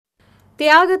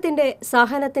ത്യാഗത്തിന്റെ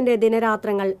സഹനത്തിന്റെ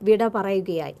ദിനരാത്രങ്ങൾ വിട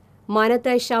പറയുകയായി.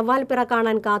 മനത്ത് ശവ്വാൽ പിറ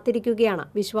കാണാൻ കാത്തിരിക്കുകയാണ്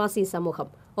വിശ്വാസി സമൂഹം.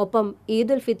 ഒപ്പം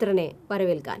ഈദുൽ ഫിത്റിനെ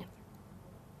വരവേൽക്കാനും.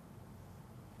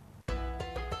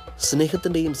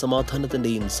 സ്നേഹത്തിന്റെയും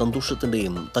സമാധാനത്തിന്റെയും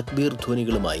സന്തോഷത്തിന്റെയും തക്ബീർ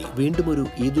ധ്വനികളുമായി വീണ്ടും ഒരു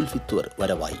ഈദുൽ ഫിത്ർ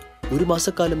വരവായി. ഒരു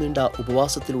മാസക്കാലം നീണ്ട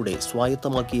ഉപവാസത്തിലൂടെ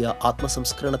സ്വായത്തമാക്കിയ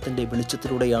ആത്മസംസ്കരണത്തിന്റെ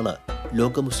വെളിച്ചത്തിലൂടെയാണ്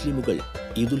ലോക മുസ്ലിമുകൾ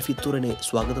ഈദുൽ ഫിത്റിനെ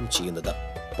സ്വാഗതം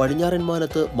ചെയ്യുന്നത്. പടിഞ്ഞാറൻ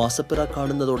മാനത്ത് മാസപ്പിറ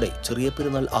കാണുന്നതോടെ ചെറിയ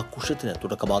പെരുന്നാൾ ആഘോഷത്തിന്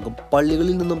തുടക്കമാകും.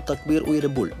 പള്ളികളിൽ നിന്നും തക്ബീർ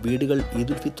ഉയരുമ്പോൾ വീടുകൾ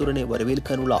ഈദുൽ ഫിത്റിനെ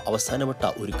വരവേൽക്കാനുള്ള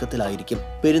അവസാനവട്ട ഒരുക്കത്തിലായിരിക്കും.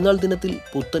 പെരുന്നാൾ ദിനത്തിൽ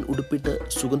പുത്തൻ ഉടുപ്പിട്ട്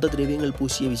സുഗന്ധദ്രവ്യങ്ങൾ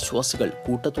പൂശിയ വിശ്വാസികൾ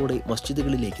കൂട്ടത്തോടെ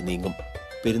മസ്ജിദുകളിലേക്ക് നീങ്ങും.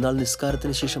 പെരുന്നാൾ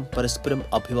നിസ്കാരത്തിന് ശേഷം പരസ്പരം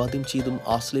അഭിവാദ്യം ചെയ്തും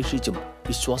ആശ്ലേഷിച്ചും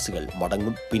വിശ്വാസികൾ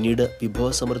മടങ്ങും. പിന്നീട്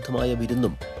വിഭവസമൃദ്ധമായ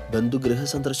വിരുന്നും ബന്ധുഗൃഹ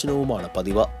സന്ദർശനവുമാണ്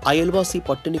പതിവ്. അയൽവാസി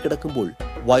പട്ടിണി കിടക്കുമ്പോൾ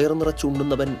വയറു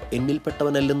നിറച്ചുണ്ണുന്നവൻ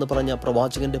എന്നിൽപ്പെട്ടവനല്ലെന്ന് പറഞ്ഞ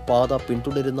പ്രവാചകന്റെ പാത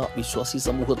പിന്തുടരുന്ന വിശ്വാസി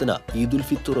സമൂഹത്തിന് ഈദുൽ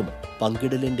ഫിത്റും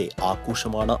പങ്കിടലിന്റെ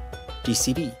ആഘോഷമാണ്.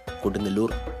 TCV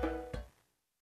കൊടുങ്ങല്ലൂർ.